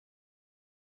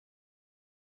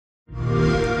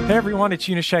Hey everyone, it's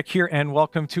Unishack here, and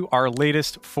welcome to our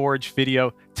latest Forge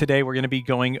video. Today we're going to be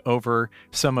going over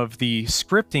some of the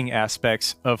scripting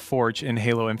aspects of Forge in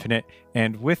Halo Infinite.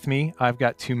 And with me, I've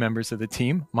got two members of the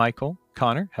team, Michael,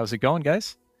 Connor. How's it going,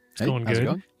 guys? It's going good.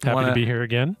 Going? Happy to be here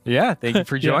again. Yeah, thank you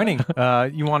for joining.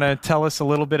 You want to tell us a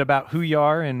little bit about who you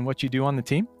are and what you do on the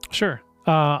team? Sure.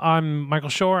 I'm Michael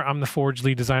Shore. I'm the Forge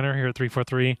lead designer here at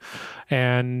 343,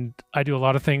 and I do a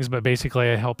lot of things, but basically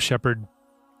I help shepherd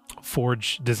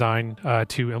Forge design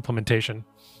to implementation.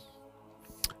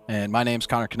 And my name's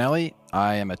Connor Kennelly.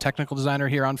 I am a technical designer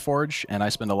here on Forge, and I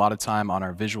spend a lot of time on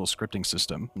our visual scripting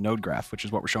system, NodeGraph, which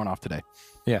is what we're showing off today.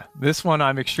 Yeah, this one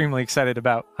I'm extremely excited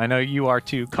about. I know you are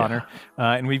too, Connor.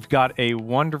 Yeah. And we've got a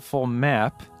wonderful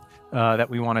map that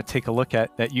we want to take a look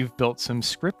at that you've built some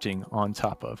scripting on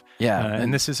top of. Yeah.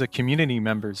 And this is a community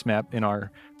members map in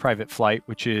our private flight,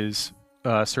 which is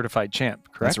certified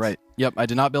champ, correct? That's right. Yep, I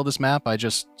did not build this map. I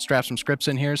just strapped some scripts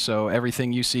in here, so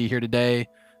everything you see here today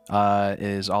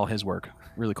is all his work.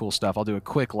 Really cool stuff. I'll do a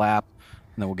quick lap,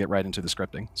 and then we'll get right into the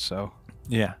scripting. So,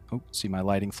 yeah. Oh, see my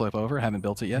lighting flip over. Haven't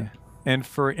built it yet. Yeah. And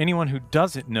for anyone who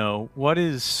doesn't know, what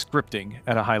is scripting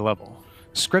at a high level?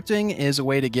 Scripting is a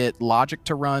way to get logic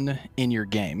to run in your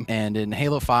game. And in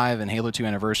Halo 5 and Halo 2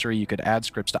 Anniversary, you could add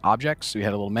scripts to objects. So you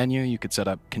had a little menu. You could set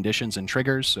up conditions and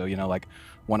triggers. So, you know, like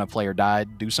when a player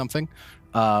died, do something.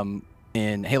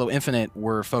 In Halo Infinite,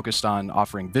 we're focused on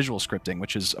offering visual scripting,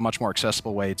 which is a much more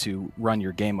accessible way to run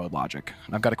your game mode logic.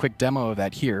 And I've got a quick demo of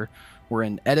that here. We're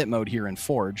in edit mode here in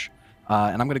Forge.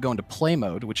 And I'm going to go into play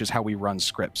mode, which is how we run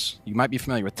scripts. You might be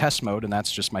familiar with test mode, and that's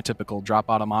just my typical drop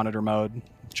out of monitor mode,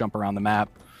 jump around the map,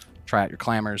 try out your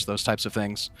clamors, those types of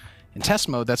things. In test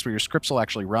mode, that's where your scripts will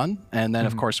actually run. And then,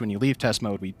 of course, when you leave test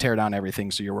mode, we tear down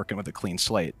everything so you're working with a clean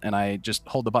slate. And I just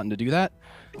hold the button to do that,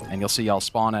 and you'll see I'll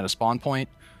spawn at a spawn point,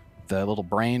 the little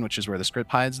brain, which is where the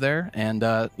script hides there, and,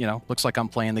 you know, looks like I'm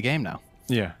playing the game now.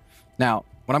 Yeah. Now,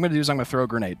 what I'm going to do is I'm going to throw a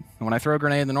grenade. And when I throw a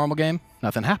grenade in the normal game,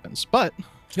 nothing happens. But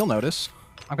you'll notice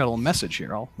I've got a little message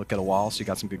here. I'll look at a wall so you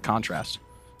got some good contrast.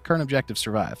 Current objective,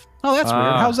 survive. Oh, that's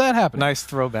weird. How's that happening? Nice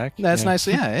throwback. That's nice.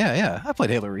 Yeah. I played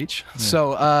Halo Reach. Yeah. So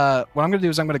what I'm going to do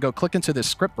is I'm going to go click into this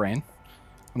script brain.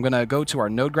 I'm going to go to our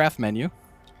NodeGraph menu.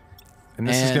 And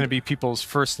this is going to be people's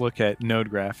first look at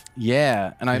NodeGraph.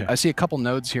 Yeah, and I see a couple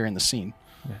nodes here in the scene.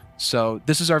 Yeah. So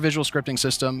this is our visual scripting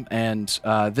system, and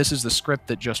this is the script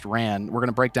that just ran. We're going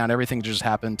to break down everything that just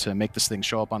happened to make this thing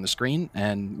show up on the screen,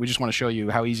 and we just want to show you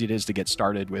how easy it is to get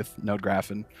started with NodeGraph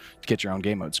and to get your own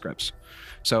game mode scripts.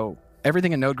 So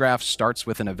everything in NodeGraph starts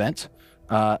with an event.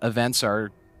 Events are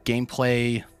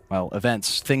gameplay,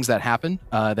 events, things that happen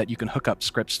that you can hook up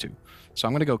scripts to. So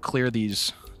I'm going to go clear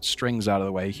these strings out of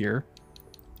the way here.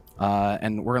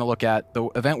 And we're going to look at the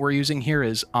event we're using here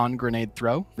is on grenade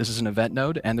throw. This is an event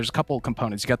node, and there's a couple of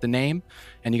components. You got the name,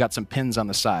 and you got some pins on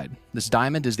the side. This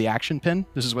diamond is the action pin.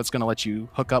 This is what's going to let you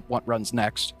hook up what runs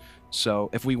next. So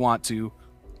if we want to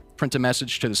print a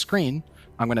message to the screen,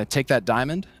 I'm going to take that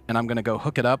diamond, and I'm going to go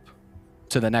hook it up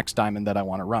to the next diamond that I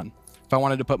want to run. If I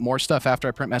wanted to put more stuff after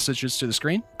I print messages to the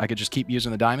screen, I could just keep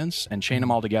using the diamonds and chain them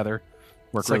all together.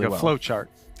 Work really well. It's like a flow chart.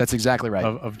 That's exactly right.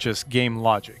 Of just game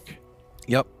logic.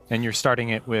 Yep. And you're starting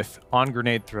it with on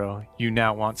grenade throw. You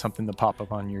now want something to pop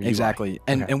up on your UI. Exactly.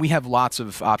 And we have lots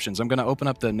of options. I'm going to open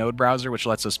up the node browser, which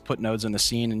lets us put nodes in the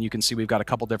scene. And you can see we've got a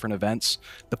couple different events.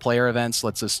 The player events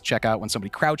lets us check out when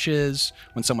somebody crouches,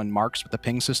 when someone marks with the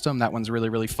ping system. That one's really,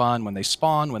 really fun. When they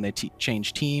spawn, when they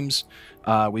change teams.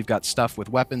 We've got stuff with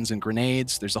weapons and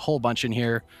grenades. There's a whole bunch in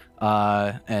here.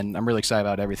 And I'm really excited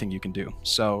about everything you can do.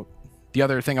 So the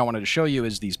other thing I wanted to show you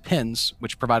is these pins,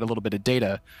 which provide a little bit of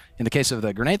data. In the case of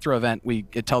the grenade throw event,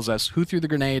 it tells us who threw the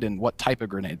grenade and what type of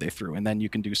grenade they threw. And then you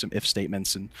can do some if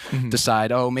statements and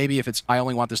decide, oh, maybe if I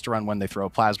only want this to run when they throw a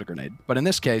plasma grenade. But in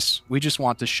this case, we just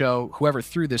want to show whoever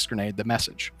threw this grenade the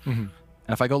message. And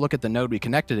if I go look at the node we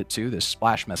connected it to, this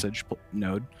splash message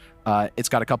node, it's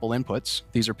got a couple inputs.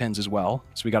 These are pins as well.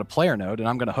 So we got a player node, and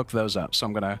I'm going to hook those up. So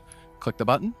I'm going to click the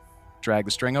button, drag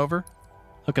the string over,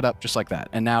 hook it up just like that.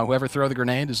 And now whoever threw the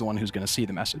grenade is the one who's going to see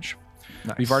the message.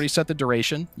 Nice. We've already set the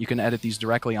duration. You can edit these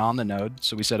directly on the node.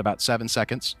 So we said about 7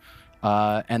 seconds.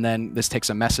 And then this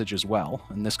takes a message as well.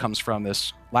 And this comes from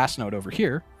this last node over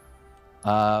here,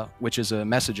 which is a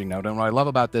messaging node. And what I love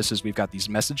about this is we've got these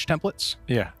message templates.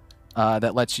 Yeah.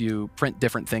 That lets you print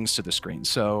different things to the screen.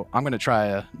 So I'm going to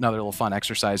try another little fun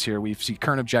exercise here. We see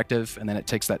current objective, and then it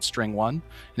takes that string 1. And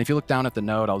if you look down at the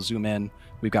node, I'll zoom in.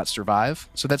 We've got survive.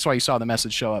 So that's why you saw the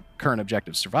message show up, current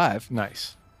objective survive.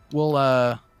 Nice.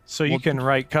 We'll So you can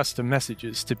write custom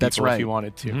messages to people if you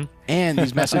wanted to. And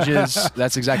these messages,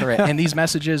 that's exactly right. And these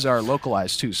messages are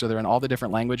localized too. So they're in all the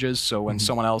different languages. So when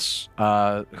someone else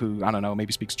who, I don't know,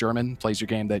 maybe speaks German, plays your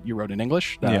game that you wrote in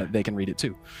English, they can read it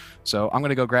too. So I'm going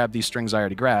to go grab these strings I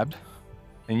already grabbed.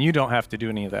 And you don't have to do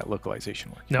any of that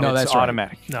localization work. No, it's that's right.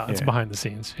 automatic. No, it's behind the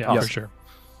scenes. Yeah, for sure.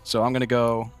 So I'm going to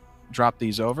go drop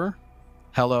these over.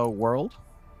 Hello world.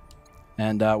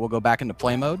 And we'll go back into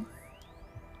play mode.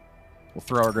 We'll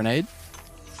throw our grenade.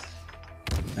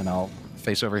 And I'll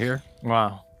face over here.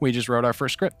 Wow. We just wrote our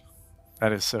first script.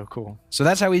 That is so cool. So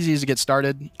that's how easy it is to get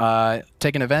started.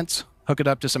 Take an event, hook it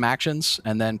up to some actions,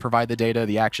 and then provide the data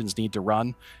the actions need to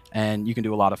run. And you can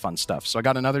do a lot of fun stuff. So I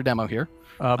got another demo here.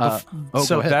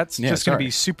 So that's just going to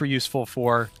be super useful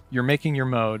for you're making your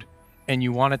mode and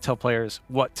you want to tell players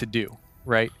what to do,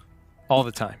 right? All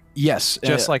the time. Yes.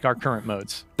 Just like our current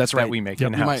modes that's right. that we make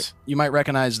in-house. You might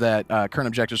recognize that current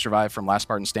objective survive from Last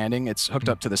Spartan Standing. It's hooked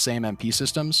up to the same MP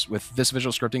systems. With this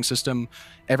visual scripting system,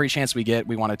 every chance we get,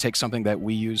 we want to take something that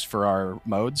we use for our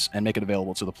modes and make it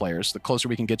available to the players. The closer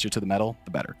we can get you to the medal,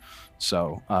 the better.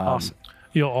 So awesome.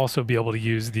 You'll also be able to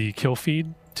use the kill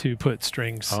feed to put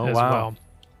strings as well.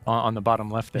 On the bottom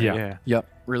left there. Yeah. Yep.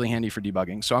 Really handy for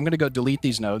debugging. So I'm going to go delete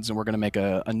these nodes, and we're going to make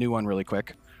a new one really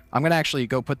quick. I'm going to actually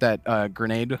go put that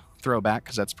grenade throw back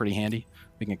because that's pretty handy.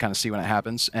 We can kind of see when it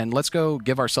happens. And let's go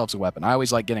give ourselves a weapon. I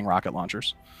always like getting rocket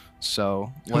launchers.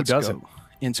 So let's go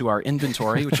into our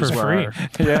inventory, which is where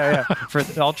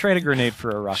I'll trade a grenade for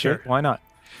a rocket. Sure. Why not?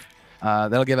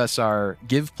 That'll give us our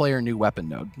give player new weapon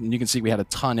node. And you can see we had a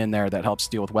ton in there that helps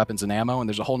deal with weapons and ammo. And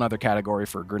there's a whole other category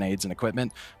for grenades and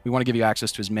equipment. We want to give you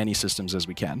access to as many systems as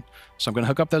we can. So I'm going to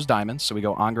hook up those diamonds. So we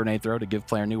go on grenade throw to give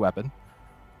player new weapon.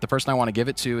 The person I want to give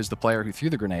it to is the player who threw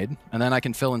the grenade, and then I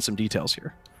can fill in some details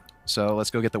here. So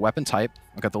let's go get the weapon type.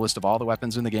 I've got the list of all the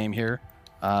weapons in the game here.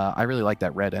 I really like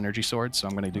that red energy sword, so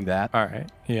I'm going to do that. All right.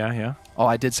 Yeah. Oh,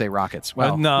 I did say rockets.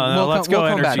 Well, let's go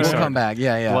energy sword. We'll come back.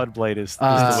 Yeah. Bloodblade is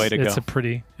the way to go. It's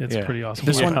pretty awesome.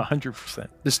 This one, 100%.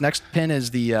 This next pin is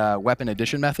the weapon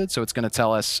addition method, so it's going to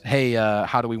tell us, hey,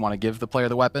 how do we want to give the player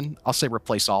the weapon? I'll say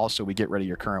replace all, so we get rid of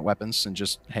your current weapons and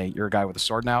just, hey, you're a guy with a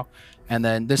sword now. And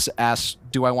then this asks,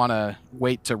 do I want to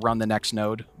wait to run the next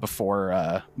node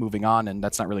before moving on? And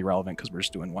that's not really relevant because we're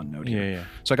just doing one node here. Yeah.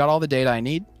 So I got all the data I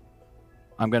need.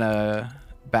 I'm going to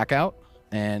back out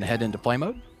and head into play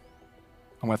mode.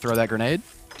 I'm going to throw that grenade.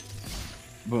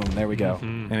 Boom, there we go.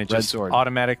 And it just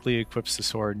automatically equips the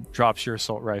sword, drops your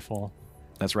assault rifle.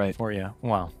 That's right. For you.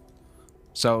 Wow.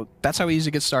 So that's how easy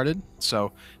to get started.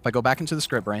 So if I go back into the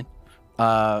script brain,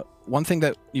 one thing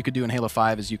that you could do in Halo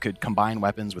 5 is you could combine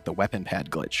weapons with the weapon pad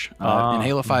glitch. In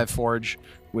Halo 5 Forge,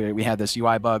 we had this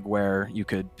UI bug where you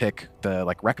could pick the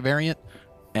rec variant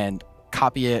and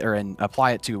copy it and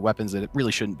apply it to weapons that it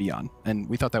really shouldn't be on. And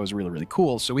we thought that was really, really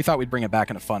cool. So we thought we'd bring it back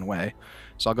in a fun way.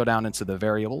 So I'll go down into the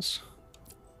variables,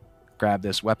 grab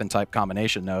this weapon type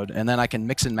combination node, and then I can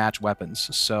mix and match weapons.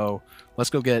 So let's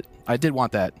go get, I did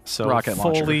want that rocket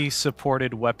launcher. Fully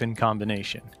supported weapon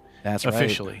combination. That's right.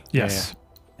 Officially. Yes. Yeah.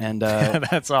 And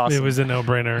that's awesome. It was a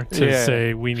no-brainer to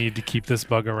say we need to keep this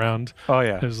bug around. Oh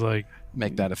yeah. It was like,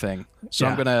 make that a thing. So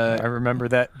I'm gonna. I remember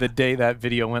that the day that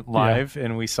video went live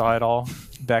and we saw it all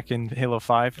back in Halo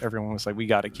 5. Everyone was like, "We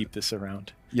got to keep this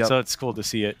around." Yep. So it's cool to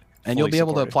see it. And you'll be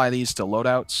able to apply these to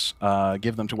loadouts,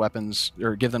 give them to weapons,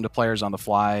 or give them to players on the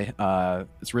fly.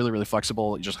 It's really, really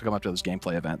flexible. You just hook them up to those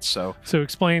gameplay events. So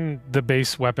explain the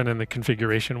base weapon and the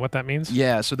configuration, what that means.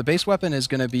 Yeah, so the base weapon is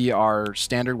going to be our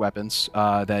standard weapons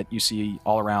that you see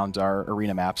all around our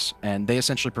arena maps. And they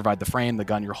essentially provide the frame, the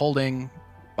gun you're holding,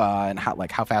 and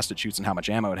how fast it shoots and how much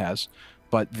ammo it has.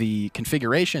 But the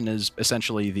configuration is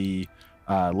essentially the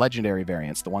legendary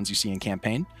variants, the ones you see in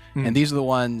campaign. And these are the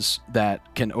ones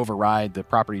that can override the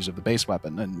properties of the base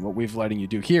weapon. And what we've letting you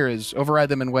do here is override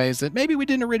them in ways that maybe we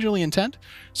didn't originally intend.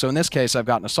 So in this case, I've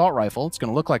got an assault rifle. It's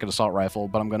going to look like an assault rifle,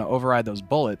 but I'm going to override those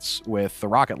bullets with the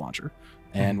rocket launcher.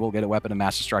 And we'll get a weapon of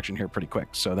mass destruction here pretty quick.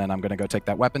 So then I'm going to go take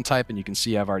that weapon type, and you can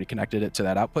see I've already connected it to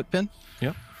that output pin.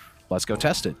 Yep. Let's go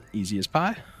test it. Easy as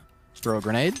pie. Throw a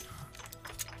grenade.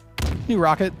 New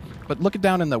rocket. But look it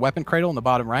down in the weapon cradle in the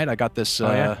bottom right. I got this.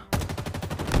 You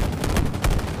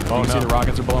can see the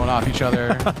rockets are blowing off each other.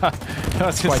 I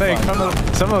was going to say, some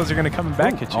of those are going to come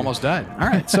back at you. Almost died. All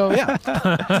right. So, yeah.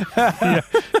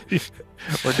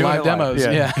 We're doing live demos.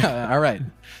 Yeah. All right.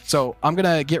 So I'm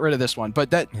going to get rid of this one.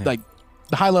 But that,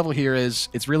 the high level here is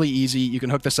it's really easy. You can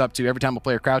hook this up to every time a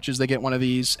player crouches, they get one of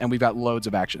these, and we've got loads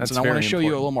of actions. And I want to show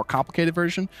you a little more complicated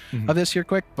version of this here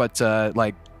quick. But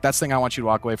that's the thing I want you to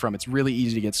walk away from. It's really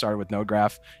easy to get started with Node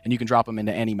Graph, and you can drop them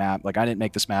into any map. Like I didn't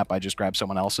make this map, I just grabbed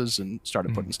someone else's and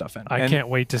started putting stuff in. I can't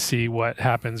wait to see what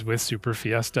happens with Super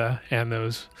Fiesta and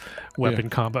those weapon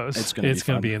combos. It's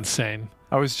going to be insane.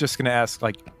 I was just going to ask,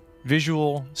 like,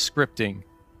 visual scripting,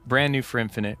 brand new for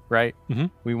Infinite, right?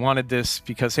 We wanted this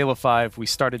because Halo 5, we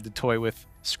started to toy with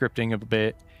scripting a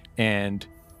bit, and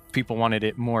people wanted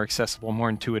it more accessible, more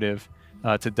intuitive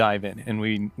to dive in, and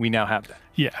we now have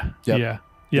that.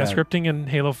 Yeah, scripting in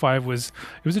Halo 5 was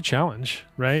a challenge,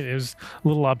 right? It was a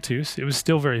little obtuse. It was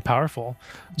still very powerful.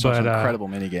 But incredible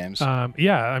mini games.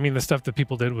 Yeah, I mean the stuff that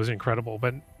people did was incredible,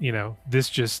 but you know, this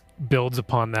just builds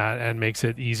upon that and makes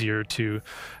it easier to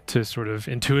sort of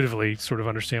intuitively sort of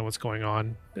understand what's going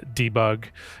on, debug,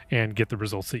 and get the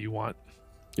results that you want.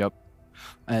 Yep.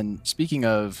 And speaking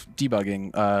of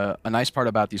debugging, a nice part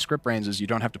about these script brains is you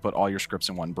don't have to put all your scripts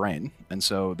in one brain. And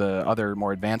so the other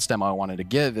more advanced demo I wanted to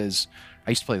give is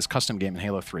I used to play this custom game in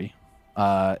Halo 3.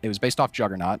 It was based off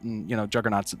Juggernaut, and you know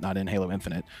Juggernaut's not in Halo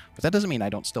Infinite, but that doesn't mean I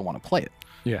don't still want to play it.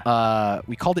 Yeah.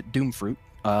 We called it Doomfruit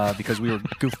because we were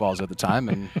goofballs at the time,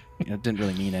 and you know, it didn't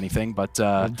really mean anything. But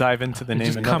we'll dive into the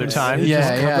name another time. It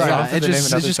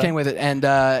just came with it,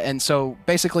 and so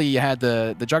basically you had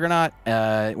the Juggernaut.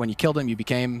 When you killed him, you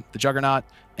became the Juggernaut,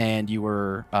 and you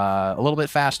were a little bit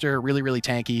faster, really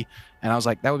tanky. And I was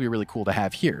like, that would be really cool to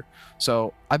have here.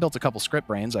 So I built a couple script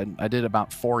brains. I did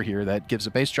about 4 here that gives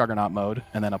a base Juggernaut mode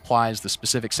and then applies the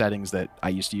specific settings that I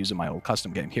used to use in my old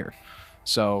custom game here.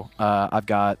 So I've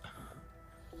got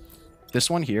this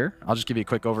one here. I'll just give you a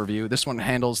quick overview. This one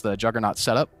handles the Juggernaut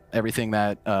setup, everything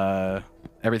that's going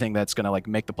to like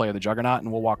make the player the Juggernaut,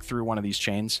 and we'll walk through one of these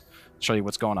chains, show you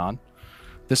what's going on.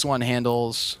 This one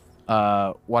handles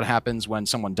what happens when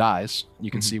someone dies. You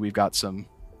can see we've got some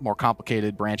more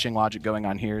complicated branching logic going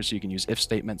on here, so you can use if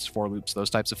statements, for loops, those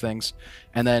types of things.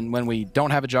 And then when we don't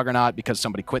have a Juggernaut because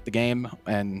somebody quit the game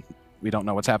and we don't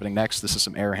know what's happening next, this is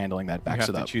some error handling that backs it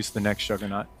up. You have to choose the next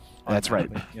Juggernaut. That's right.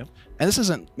 Yep. And this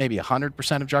isn't maybe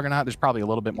 100% of Juggernaut. There's probably a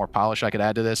little bit more polish I could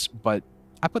add to this, but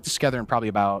I put this together in probably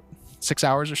about 6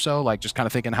 hours or so, like just kind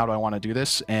of thinking, how do I want to do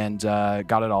this? And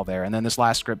got it all there. And then this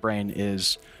last script brain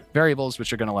is variables,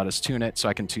 which are going to let us tune it. So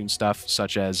I can tune stuff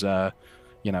such as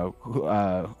you know,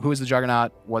 who is the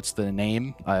Juggernaut? What's the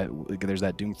name? There's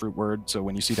that Doomfruit word. So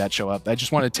when you see that show up, I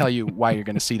just want to tell you why you're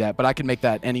going to see that. But I can make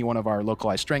that any one of our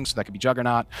localized strings. So that could be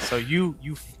Juggernaut. So you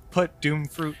put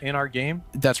Doomfruit in our game?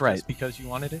 That's right. Just because you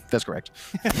wanted it? That's correct.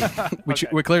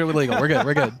 We're clearly legal. We're good.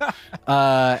 We're good.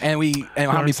 And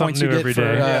how many points you get for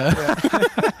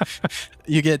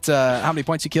you get how many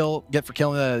points you get for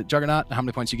killing the Juggernaut, and how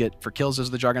many points you get for kills as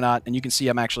the Juggernaut. And you can see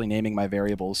I'm actually naming my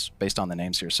variables based on the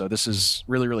names here. So this is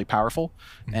really powerful.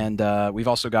 And we've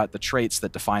also got the traits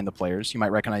that define the players. You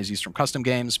might recognize these from custom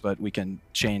games, but we can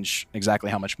change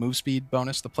exactly how much move speed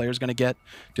bonus the player's going to get.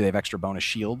 Do they have extra bonus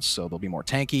shields, so they'll be more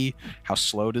tanky? How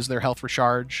slow does their health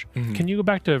recharge? Can you go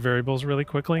back to variables really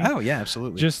quickly? Oh yeah,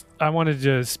 absolutely. I wanted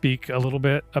to speak a little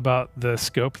bit about the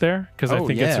scope there, because I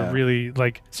think it's a really,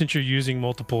 like, since you're using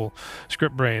multiple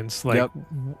script brains, like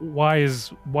why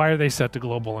are they set to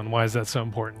global, and why is that so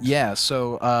important? Yeah,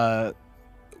 so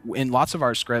in lots of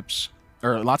our scripts,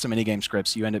 or lots of minigame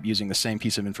scripts, you end up using the same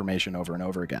piece of information over and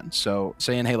over again. So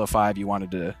say in Halo 5 you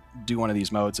wanted to do one of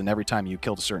these modes, and every time you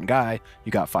killed a certain guy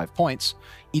you got 5 points.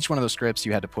 Each one of those scripts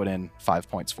you had to put in 5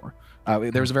 points for.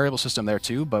 There was a variable system there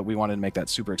too, but we wanted to make that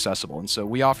super accessible, and so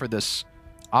we offer this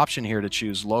option here to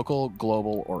choose local,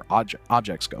 global, or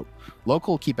object scope.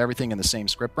 Local will keep everything in the same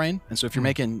script brain, and so if you're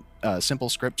making simple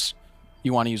scripts,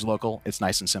 you want to use local, it's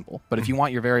nice and simple. But if you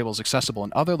want your variables accessible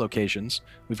in other locations,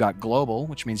 we've got global,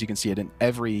 which means you can see it in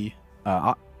every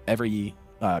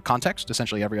context,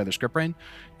 essentially every other script brain.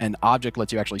 And object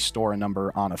lets you actually store a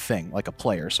number on a thing, like a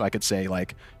player. So I could say,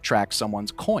 like, track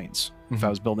someone's coins. If I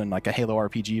was building like a Halo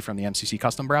RPG from the MCC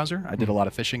custom browser, I did a lot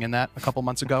of fishing in that a couple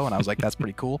months ago, and I was like, that's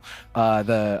pretty cool.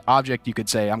 The object, you could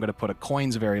say, I'm going to put a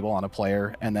coins variable on a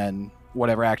player, and then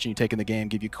whatever action you take in the game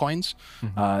give you coins.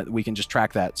 We can just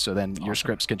track that, so then your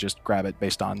scripts can just grab it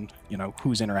based on, you know,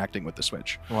 who's interacting with the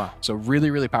switch. Wow. So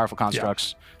really powerful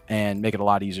constructs, and make it a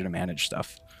lot easier to manage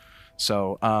stuff.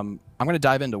 So I'm going to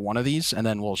dive into one of these, and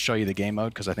then we'll show you the game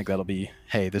mode, because I think that'll be,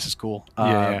 hey, this is cool.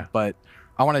 But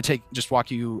I want to just walk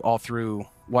you all through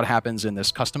what happens in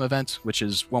this custom event, which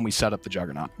is when we set up the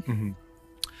Juggernaut.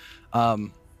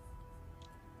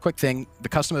 Quick thing, the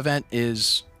custom event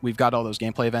is, we've got all those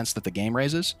gameplay events that the game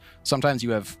raises. Sometimes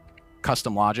you have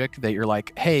custom logic that you're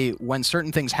like, hey, when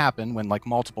certain things happen, when like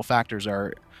multiple factors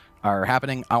are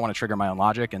happening, I want to trigger my own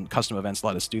logic, and custom events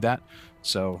let us do that.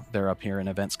 So they're up here in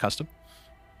events custom,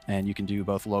 and you can do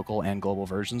both local and global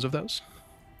versions of those.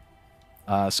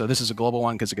 So this is a global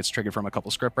one because it gets triggered from a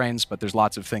couple script brains, but there's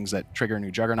lots of things that trigger a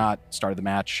new Juggernaut, start of the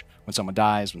match, when someone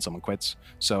dies, when someone quits.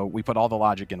 So we put all the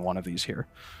logic in one of these here.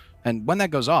 And when that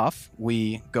goes off,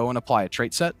 we go and apply a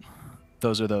trait set.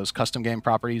 Those are those custom game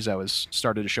properties I was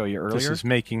started to show you earlier. This is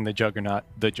making the Juggernaut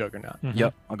the Juggernaut.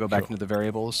 Yep, I'll go back into the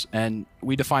variables. And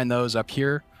we define those up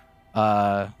here.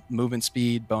 Movement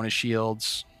speed, bonus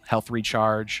shields, health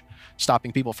recharge,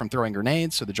 stopping people from throwing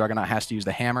grenades, so the Juggernaut has to use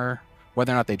the hammer,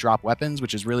 whether or not they drop weapons,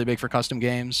 which is really big for custom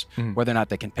games, whether or not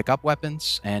they can pick up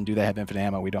weapons, and do they have infinite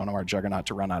ammo. We don't know our Juggernaut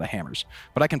to run out of hammers.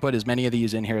 But I can put as many of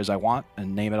these in here as I want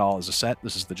and name it all as a set.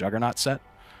 This is the Juggernaut set.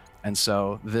 And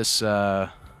so this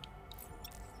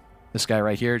this guy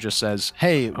right here just says,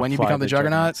 hey, when you become the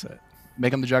Juggernaut,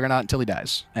 make him the Juggernaut until he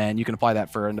dies. And you can apply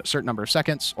that for a certain number of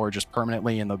seconds or just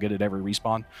permanently, and they'll get it every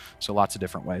respawn. So lots of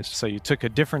different ways. So you took a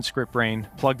different script brain,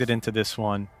 plugged it into this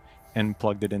one, and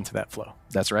plugged it into that flow.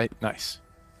 That's right. Nice.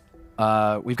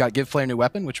 We've got give player new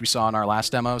weapon, which we saw in our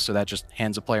last demo. So that just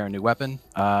hands a player a new weapon.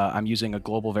 I'm using a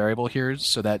global variable here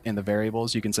so that in the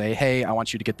variables you can say, hey, I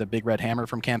want you to get the big red hammer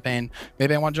from campaign.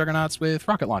 Maybe I want Juggernauts with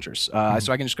rocket launchers.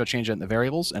 So I can just go change it in the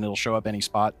variables and it'll show up any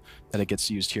spot that it gets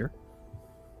used here.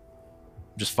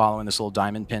 Just following this little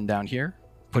diamond pin down here,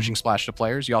 pushing splash to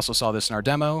players. You also saw this in our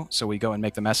demo. So we go and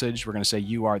make the message. We're going to say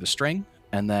you are the string.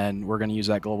 And then we're going to use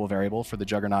that global variable for the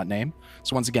Juggernaut name.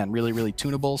 So once again, really, really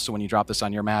tunable. So when you drop this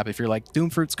on your map, if you're like,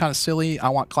 Doomfruit's kind of silly, I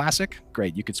want classic,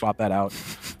 great, you could swap that out.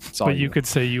 But you could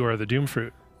say you are the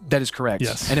Doomfruit. That is correct.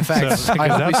 Yes. And in fact, So, I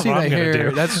hope we that's see what that I'm gonna here.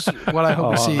 do. That's what I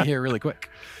hope we see here really quick.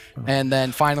 And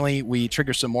then finally, we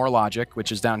trigger some more logic,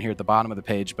 which is down here at the bottom of the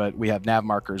page, but we have nav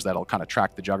markers that'll kind of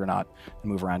track the Juggernaut and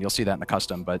move around. You'll see that in the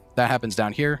custom, but that happens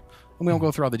down here. And we won't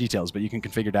go through all the details, but you can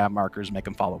configure nav markers, make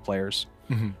them follow players.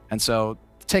 And so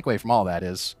the takeaway from all that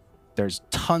is there's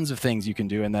tons of things you can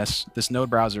do in this. This node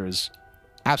browser is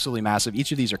absolutely massive.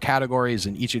 Each of these are categories,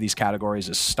 and each of these categories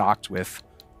is stocked with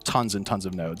tons and tons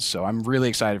of nodes. So I'm really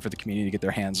excited for the community to get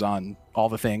their hands on all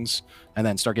the things and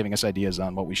then start giving us ideas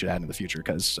on what we should add in the future,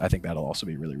 because I think that'll also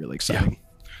be really, really exciting.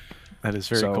 Yeah. That is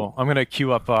very cool. I'm going to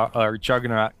queue up our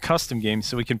Juggernaut custom game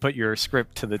so we can put your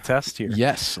script to the test here.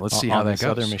 Yes, let's see how that goes.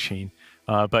 On this other machine.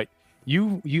 But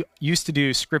you used to do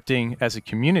scripting as a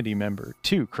community member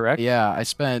too, correct? Yeah, I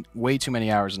spent way too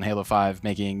many hours in Halo 5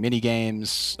 making mini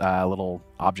games, little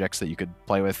objects that you could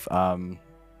play with.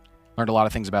 Learned a lot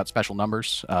of things about special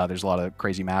numbers. There's a lot of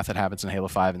crazy math that happens in Halo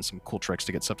 5 and some cool tricks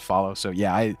to get stuff to follow. So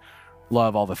yeah, I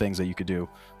love all the things that you could do.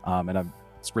 And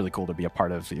it's really cool to be a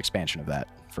part of the expansion of that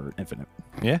for Infinite.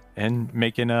 Yeah, and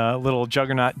making a little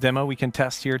Juggernaut demo we can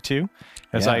test here too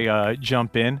as I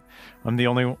jump in. I'm the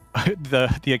only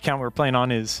the account we're playing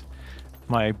on is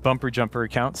my bumper jumper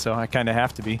account, so I kind of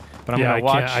have to be. But I'm gonna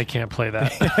watch. I can't play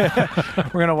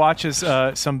that. We're gonna watch as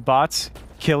some bots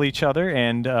kill each other,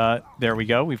 and there we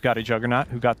go. We've got a Juggernaut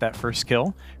who got that first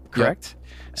kill, correct?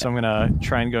 Yep. So I'm gonna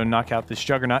try and go knock out this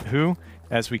Juggernaut who,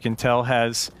 as we can tell,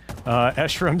 has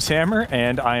Eshrum's hammer,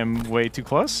 and I am way too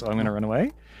close, so I'm gonna run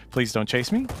away. Please don't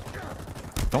chase me.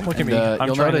 Don't look at me.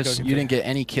 You'll notice you didn't get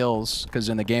any kills because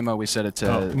in the game mode we set it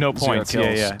to no points.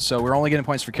 kills. Yeah. So we're only getting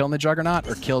points for killing the Juggernaut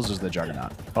or kills as the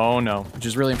Juggernaut. Oh no. Which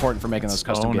is really important for making those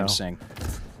custom games sing.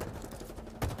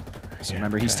 So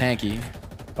remember, he's tanky.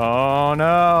 Oh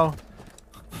no.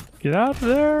 Get out of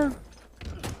there.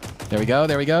 There we go.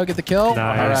 There we go. Get the kill.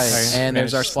 Nice. All right. Nice. And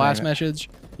there's our splash message.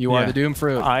 You are the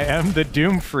Doomfruit. I am the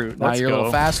Doomfruit. Now you're a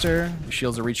little faster. Your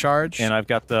shields are recharged. And I've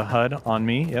got the HUD on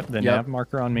me. Yep, the nav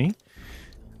marker on me.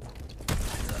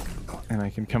 And I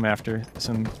can come after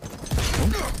some...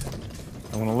 Oh,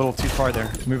 I went a little too far there.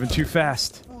 Moving too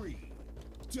fast.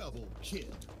 Double kill.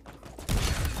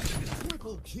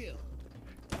 Triple kill.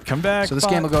 Come back. So this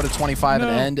game will go to 25 at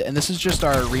the end, and this is just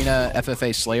our Arena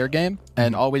FFA Slayer game.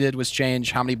 And all we did was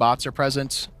change how many bots are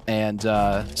present and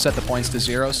set the points to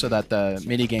 0 so that the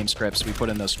mini game scripts we put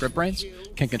in those script brains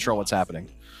can control what's happening.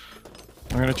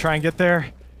 I'm gonna try and get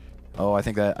there. Oh, I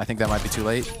think that might be too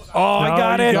late. Oh, I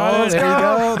got it. Oh, there you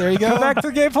go. There you go. Come back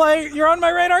to the gameplay. You're on my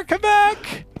radar. Come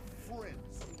back.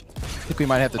 I think we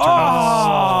might have to turn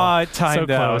Oh, it timed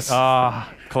So out. close.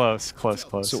 Ah, close.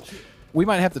 So we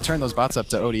might have to turn those bots up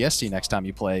to ODST next time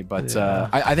you play, but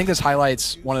I think this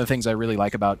highlights one of the things I really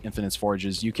like about Infinite's Forge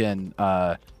is you can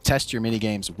test your mini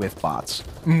games with bots,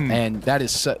 and that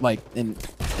is like in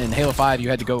Halo 5 you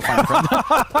had to go find a friend.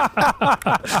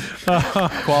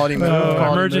 Quality move.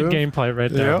 Emergent gameplay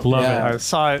right there. Yep. Love it. I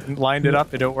saw it, lined it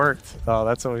up, and it worked. Oh,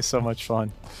 that's always so much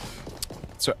fun.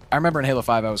 So I remember in Halo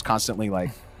 5 I was constantly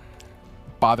like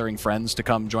bothering friends to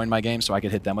come join my game so I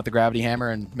could hit them with the gravity hammer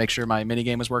and make sure my mini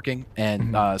game was working.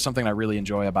 And something I really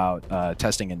enjoy about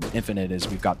testing in Infinite is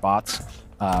we've got bots.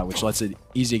 which lets it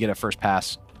easy to get a first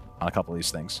pass on a couple of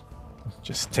these things.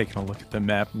 Just taking a look at the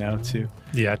map now too.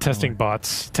 Yeah, testing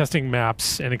bots, testing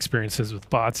maps and experiences with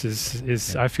bots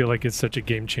is I feel like it's such a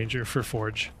game changer for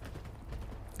Forge.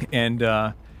 And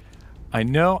I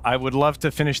know I would love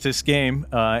to finish this game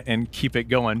and keep it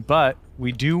going, but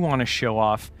we do want to show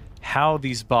off how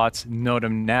these bots know to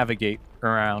navigate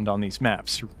around on these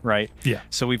maps, right? Yeah.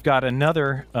 So we've got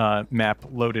another map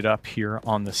loaded up here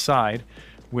on the side,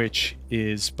 which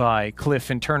is by Cliff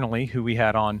internally, who we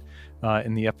had on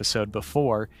in the episode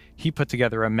before. He put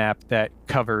together a map that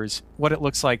covers what it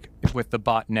looks like with the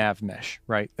bot nav mesh,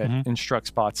 right? That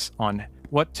instructs bots on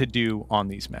what to do on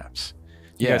these maps.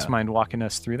 You guys mind walking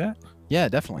us through that? Yeah,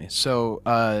 definitely. So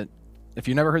if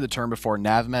you've never heard the term before,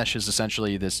 nav mesh is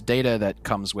essentially this data that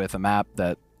comes with a map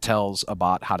that tells a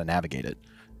bot how to navigate it.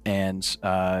 And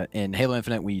in Halo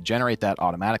Infinite, we generate that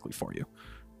automatically for you.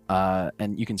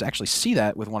 And you can actually see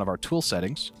that with one of our tool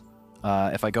settings.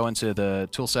 If I go into the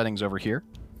tool settings over here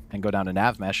and go down to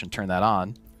nav mesh and turn that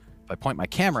on, if I point my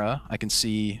camera, I can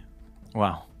see,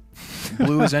 wow,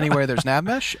 blue is anywhere there's nav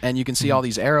mesh, and you can see all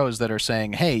these arrows that are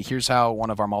saying, hey, here's how one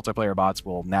of our multiplayer bots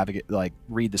will navigate, like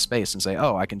read the space and say,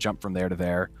 oh, I can jump from there to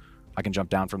there, I can jump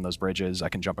down from those bridges, I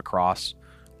can jump across,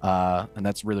 and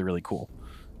that's really, really cool.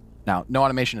 Now, no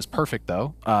automation is perfect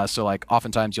though, so like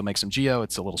oftentimes you'll make some geo,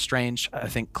 it's a little strange. I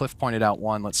think Cliff pointed out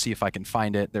one, let's see if I can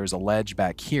find it. There's a ledge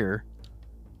back here.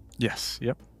 Yes,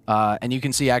 yep. And you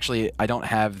can see actually I don't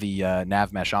have the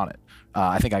nav mesh on it.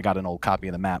 I think I got an old copy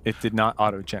of the map. It did not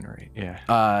auto-generate,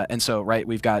 yeah. And so, right,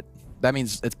 we've got, that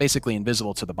means it's basically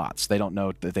invisible to the bots. They don't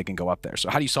know that they can go up there. So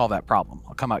how do you solve that problem?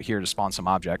 I'll come out here to spawn some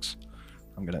objects.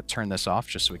 I'm going to turn this off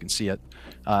just so we can see it.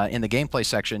 In the gameplay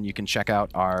section, you can check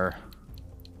out our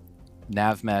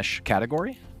nav mesh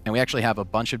category. And we actually have a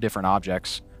bunch of different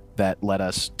objects that let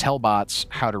us tell bots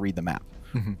how to read the map.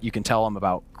 You can tell them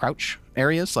about crouch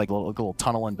areas, like a little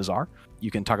tunnel in Bazaar.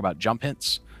 You can talk about jump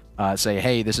hints. Say,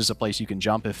 hey, this is a place you can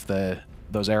jump if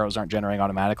those arrows aren't generating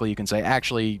automatically. You can say,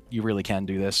 actually, you really can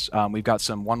do this. We've got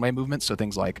some one-way movements, so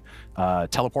things like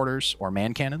teleporters or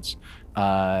man cannons.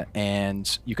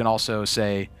 And you can also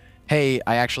say, hey,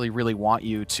 I actually really want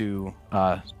you to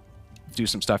do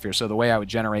some stuff here. So the way I would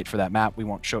generate for that map, we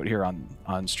won't show it here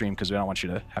on stream because we don't want you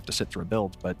to have to sit through a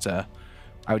build, but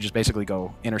I would just basically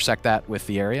go intersect that with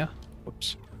the area.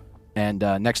 Whoops. And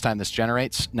next time this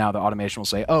generates, now the automation will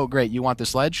say, oh, great, you want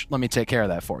this ledge? Let me take care of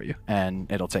that for you.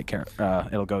 And it'll take care,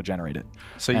 it'll go generate it.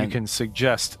 So you can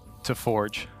suggest to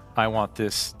Forge, I want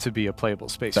this to be a playable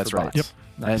space That's for right. bots.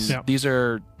 Yep. And Yep. these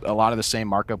are a lot of the same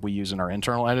markup we use in our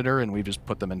internal editor, and we've just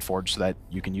put them in Forge so that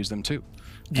you can use them too.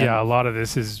 Yeah, a lot of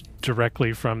this is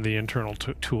directly from the internal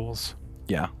tools.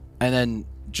 Yeah. And then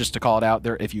just to call it out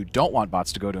there, if you don't want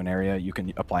bots to go to an area, you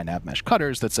can apply nav mesh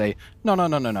cutters that say, no,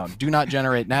 do not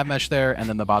generate nav mesh there, and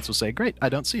then the bots will say, great, I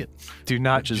don't see it. Do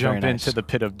not jump nice. into the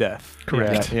pit of death.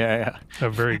 Correct. Yeah. A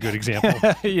very good example.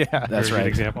 Yeah. That's Very right. good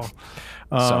example.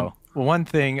 So One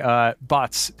thing,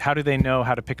 bots, how do they know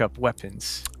how to pick up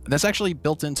weapons? that's actually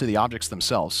built into the objects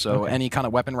themselves. So any kind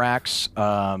of weapon racks,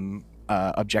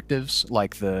 objectives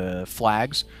like the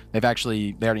flags, they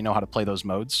already know how to play those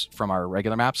modes from our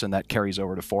regular maps, and that carries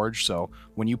over to Forge. So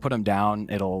when you put them down,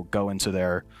 it'll go into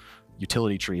their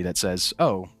utility tree that says,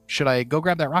 oh, should I go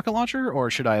grab that rocket launcher or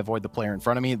should I avoid the player in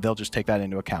front of me? They'll just take that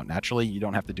into account naturally. You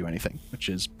don't have to do anything, which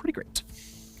is pretty great.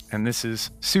 And this is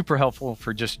super helpful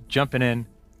for just jumping in,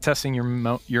 testing your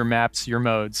maps, your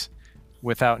modes,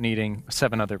 without needing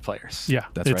 7 other players. Yeah,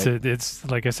 That's right. It's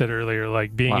like I said earlier,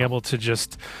 like being able to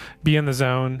just be in the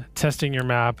zone, testing your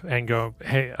map, and go,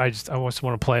 hey, I just want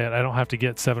to play it. I don't have to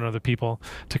get 7 other people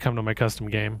to come to my custom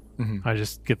game. I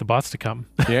just get the bots to come.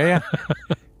 Yeah.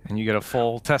 And you get a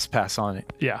full test pass on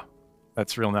it. Yeah.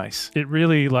 That's real nice. It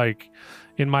really, like,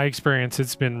 in my experience,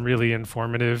 it's been really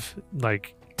informative,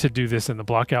 like, to do this in the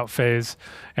blockout phase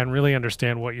and really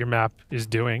understand what your map is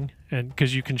doing, and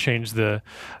because you can change the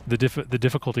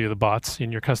difficulty of the bots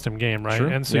in your custom game, right? Sure.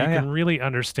 And so you can really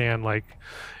understand like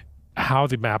how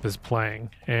the map is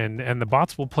playing, and the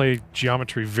bots will play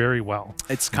geometry very well.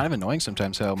 It's kind of annoying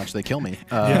sometimes how much they kill me.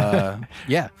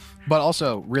 Yeah, but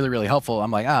also really, really helpful.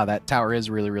 I'm like, that tower is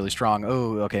really, really strong.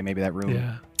 Oh, okay, maybe that room.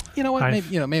 Yeah. You know what?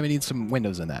 Maybe it needs some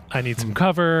windows in that. I need some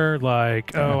cover.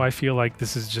 Like, I feel like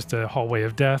this is just a hallway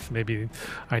of death. Maybe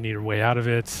I need a way out of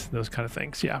it. Those kind of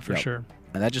things. Yeah, for sure.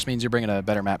 And that just means you're bringing a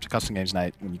better map to custom games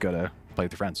night when you go to play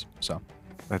with your friends. So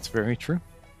that's very true.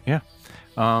 Yeah.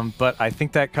 But I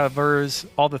think that covers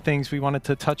all the things we wanted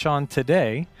to touch on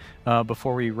today.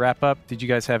 Before we wrap up, did you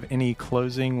guys have any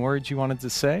closing words you wanted to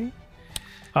say?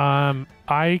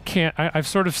 I've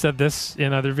sort of said this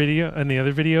in the other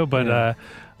video, but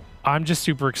I'm just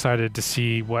super excited to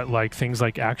see what like things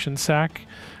like Action Sack,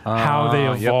 how they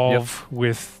Yep, evolve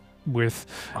with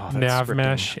that nav scripting.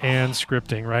 mesh and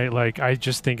scripting, right? Like I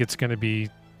just think it's going to be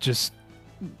just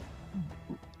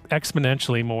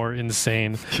exponentially more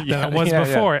insane than it was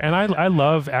before. And I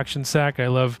love Action Sack. I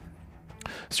love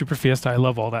Super Fiesta. I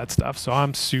love all that stuff. So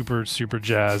I'm super, super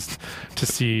jazzed to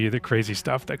see the crazy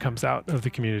stuff that comes out of the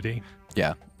community.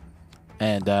 Yeah.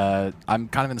 And I'm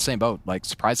kind of in the same boat. Like,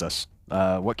 surprise us.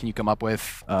 What can you come up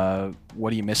with?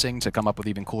 What are you missing to come up with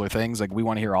even cooler things? Like, we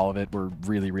want to hear all of it. We're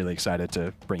really, really excited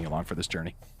to bring you along for this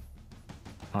journey.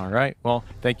 All right. Well,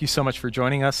 thank you so much for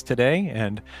joining us today.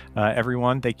 And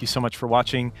everyone, thank you so much for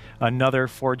watching another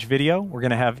Forge video. We're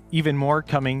going to have even more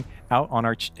coming out on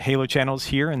our Halo channels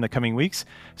here in the coming weeks.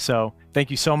 So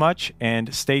thank you so much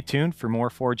and stay tuned for more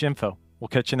Forge info. We'll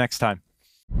catch you next time.